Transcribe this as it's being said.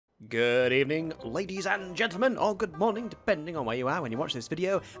Good evening, ladies and gentlemen, or good morning, depending on where you are when you watch this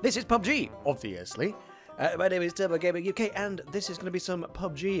video. This is PUBG, obviously. My name is Turbo Gaming UK, and this is going to be some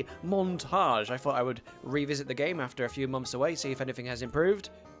PUBG montage. I thought I would revisit the game after a few months away, see if anything has improved.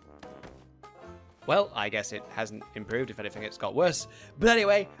 Well, I guess it hasn't improved. If anything, it's got worse. But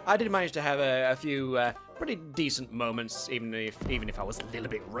anyway, I did manage to have a few pretty decent moments, even if I was a little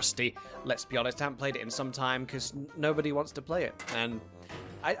bit rusty. Let's be honest, I haven't played it in some time because nobody wants to play it, and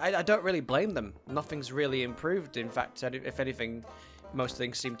I don't really blame them. Nothing's really improved. In fact, if anything, most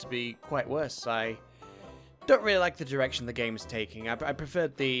things seem to be quite worse. I don't really like the direction the game's taking. I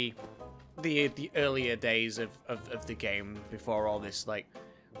preferred the earlier days of the game before all this like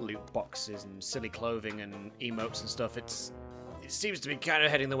loot boxes and silly clothing and emotes and stuff. It seems to be kind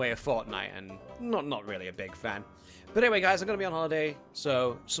of heading the way of Fortnite, and not really a big fan. But anyway, guys, I'm going to be on holiday,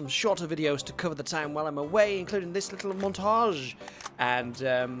 so some shorter videos to cover the time while I'm away, including this little montage. And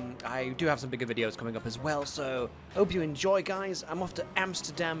I do have some bigger videos coming up as well, so hope you enjoy, guys. I'm off to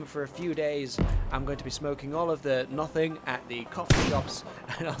Amsterdam for a few days. I'm going to be smoking all of the nothing at the coffee shops,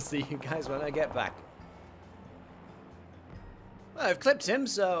 and I'll see you guys when I get back. Well, I've clipped him,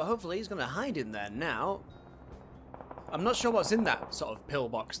 so hopefully he's going to hide in there now. I'm not sure what's in that sort of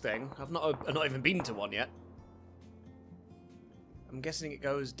pillbox thing. I've not even been to one yet. I'm guessing it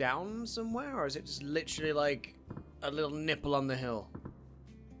goes down somewhere, or is it just literally like a little nipple on the hill?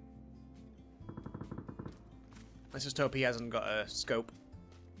 Let's just hope he hasn't got a scope.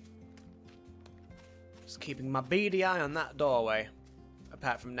 Just keeping my beady eye on that doorway.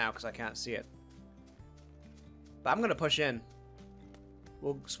 Apart from now, because I can't see it. But I'm going to push in.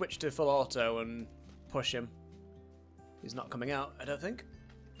 We'll switch to full auto and push him. He's not coming out, I don't think.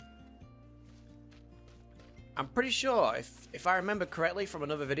 I'm pretty sure, if I remember correctly from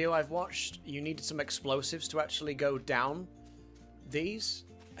another video I've watched, you needed some explosives to actually go down these.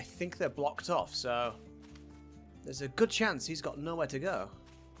 I think they're blocked off, so there's a good chance he's got nowhere to go.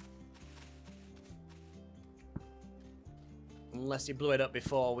 Unless he blew it up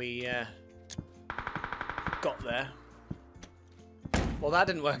before we got there. Well, that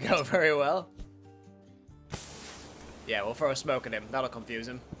didn't work out very well. Yeah, we'll throw a smoke at him. That'll confuse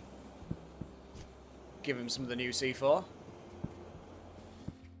him. Give him some of the new C4.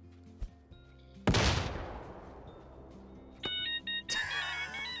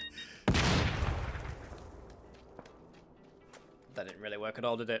 That didn't really work at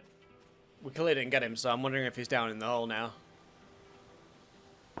all, did it? We clearly didn't get him, so I'm wondering if he's down in the hole now.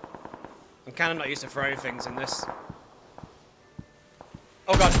 I'm kind of not used to throwing things in this.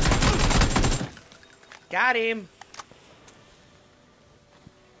 Oh god! Got him!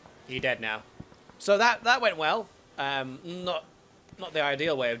 He dead now. So that went well. Not the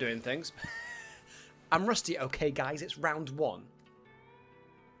ideal way of doing things. I'm rusty, okay, guys. It's round one.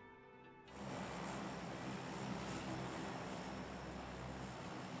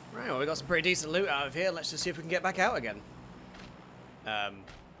 Right, well, we got some pretty decent loot out of here. Let's just see if we can get back out again.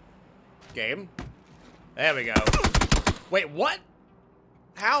 Game. There we go. Wait, what?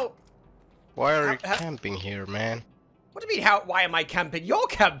 How? Why are you camping here, man? What do you mean, why am I camping? You're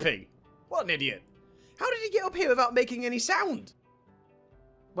camping! What an idiot. How did he get up here without making any sound?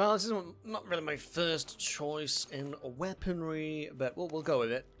 Well, this is not really my first choice in weaponry, but we'll go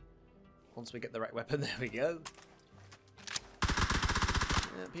with it. Once we get the right weapon, there we go.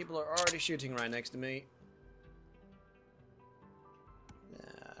 Yeah, people are already shooting right next to me.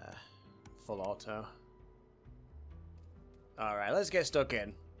 Full auto. Alright, let's get stuck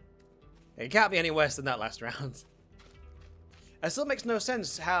in. It can't be any worse than that last round. It still makes no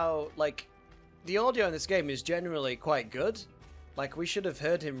sense how, like, the audio in this game is generally quite good. Like, we should have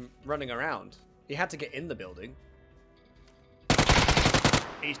heard him running around. He had to get in the building.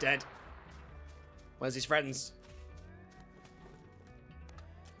 He's dead. Where's his friends?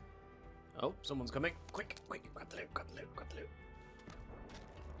 Oh, someone's coming. Quick, quick, grab the loot, grab the loot, grab the loot.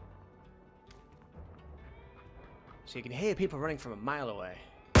 So you can hear people running from a mile away.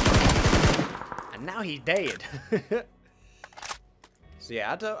 And now he's dead. So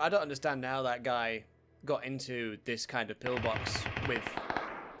yeah, I don't understand how that guy got into this kind of pillbox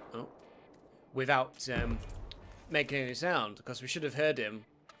without making any sound, because we should have heard him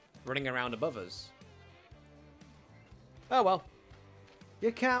running around above us. Oh well,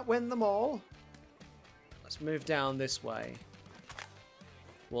 you can't win them all. Let's move down this way.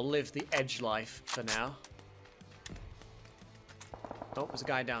 We'll live the edge life for now. Oh, there's a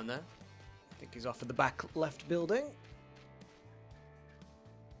guy down there. I think he's off at the back left building.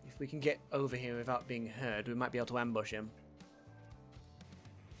 If we can get over here without being heard, we might be able to ambush him.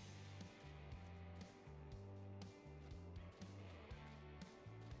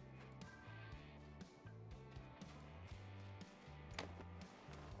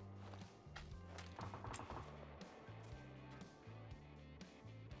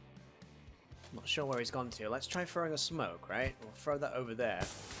 Not sure where he's gone to. Let's try throwing a smoke, right? We'll throw that over there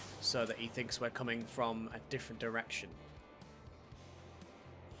so that he thinks we're coming from a different direction.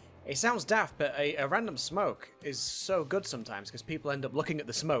 It sounds daft, but a random smoke is so good sometimes because people end up looking at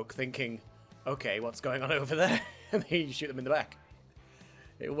the smoke thinking, okay, what's going on over there? And then you shoot them in the back.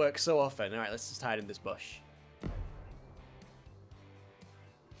 It works so often. Alright, let's just hide in this bush.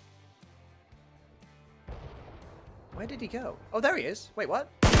 Where did he go? Oh, there he is. Wait, what?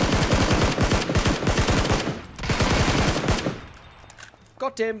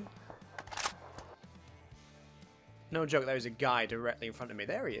 Got him. No joke, there is a guy directly in front of me.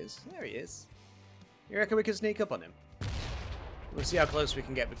 There he is. There he is. You reckon we can sneak up on him? We'll see how close we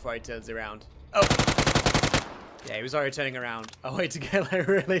can get before he turns around. Oh! Yeah, he was already turning around. I'll wait to get like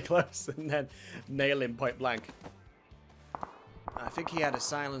really close and then nail him point blank. I think he had a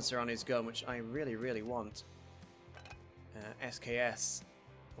silencer on his gun, which I really, really want. SKS.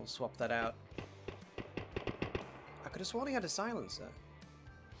 We'll swap that out. I could have sworn he had a silencer.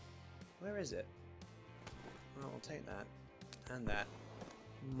 Where is it? Oh, we'll take that. And that.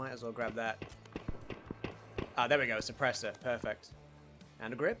 Might as well grab that. Ah, there we go. Suppressor. Perfect.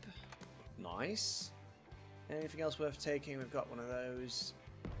 And a grip. Nice. Anything else worth taking? We've got one of those.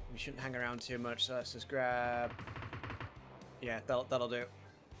 We shouldn't hang around too much, so let's just grab... Yeah, that'll do.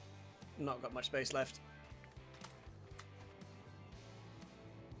 Not got much space left.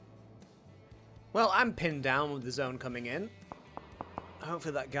 Well, I'm pinned down with the zone coming in.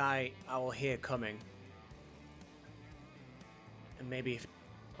 Hopefully that guy I will hear coming. And maybe if...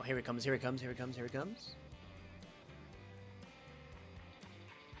 Oh, here he comes, here he comes, here he comes, here he comes.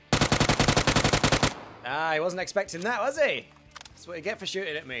 Ah, he wasn't expecting that, was he? That's what you get for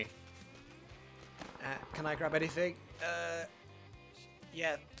shooting at me. Can I grab anything?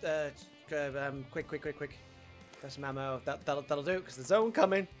 Yeah, quick. Grab some ammo. That'll do, because the zone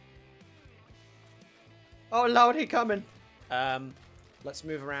coming. Oh lord, he coming. Let's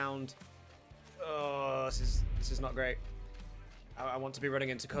move around. Oh, this is not great. I want to be running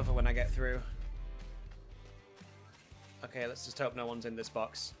into cover when I get through. Okay, let's just hope no one's in this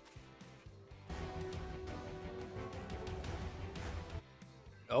box.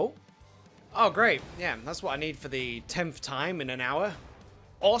 Oh. Oh, great. Yeah, that's what I need for the 10th time in an hour.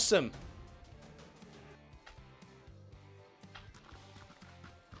 Awesome.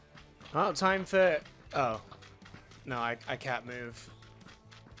 Oh, time for... Oh. No, I can't move.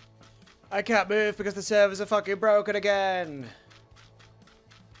 I can't move because the servers are fucking broken again.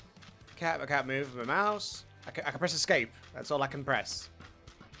 I can't move with my mouse. I can press escape. That's all I can press.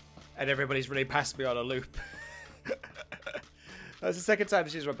 And everybody's really passed me on a loop. That's the second time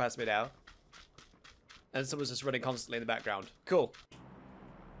she's run past me now. And someone's just running constantly in the background. Cool.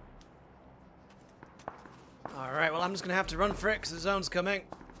 Alright, well I'm just going to have to run for it because the zone's coming.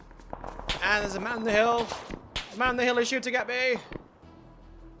 And there's a man on the hill. The man on the hill is shooting at me.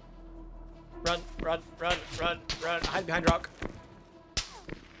 Run. Hide behind rock.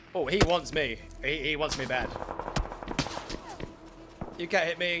 Oh, he wants me. He wants me bad. You can't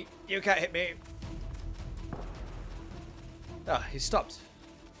hit me. You can't hit me. Oh, he stopped.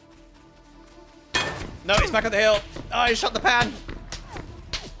 No, he's back on the hill. Oh, he shot the pan.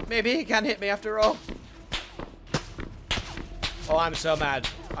 Maybe he can hit me after all. Oh, I'm so mad.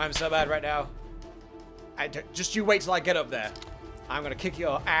 I'm so mad right now. Just you wait till I get up there. I'm gonna kick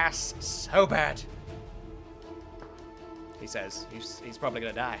your ass so bad. He says. He's probably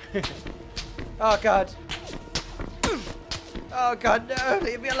gonna die. Oh god. Oh god, no,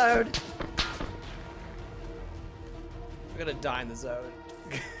 leave me alone. I'm gonna die in the zone.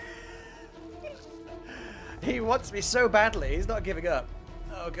 He wants me so badly, he's not giving up.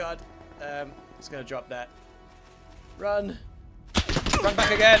 Oh god. Just gonna drop that. Run. Run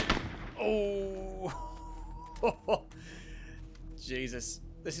back again. Oh. Jesus.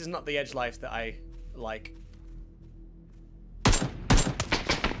 This is not the edge life that I like.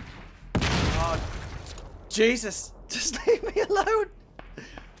 Oh, Jesus. Just leave me alone.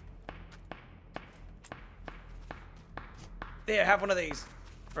 Here, have one of these.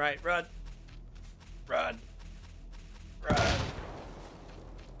 Right, run. Run.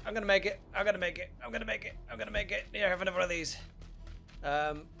 I'm gonna make it. I'm gonna make it. Here, have another one of these.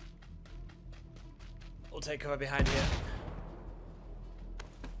 We'll take cover behind here.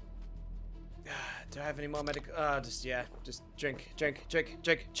 Do I have any more medical? Just drink,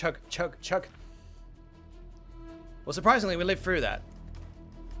 chug. Well, surprisingly, we lived through that.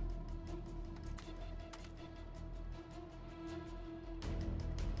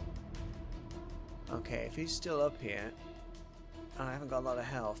 Okay, if he's still up here, I haven't got a lot of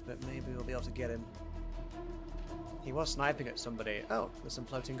health, but maybe we'll be able to get him. He was sniping at somebody. Oh, there's some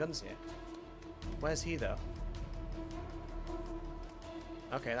floating guns here. Where's he, though?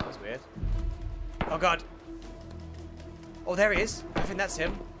 Okay, that was weird. Oh, God. Oh, there he is. I think that's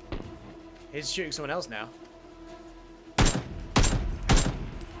him. He's shooting someone else now.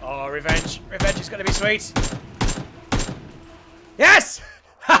 Oh, revenge. Revenge is going to be sweet. Yes!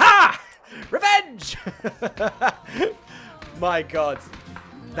 Ha-ha! Revenge! My God.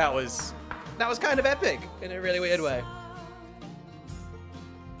 That was kind of epic in a really weird way.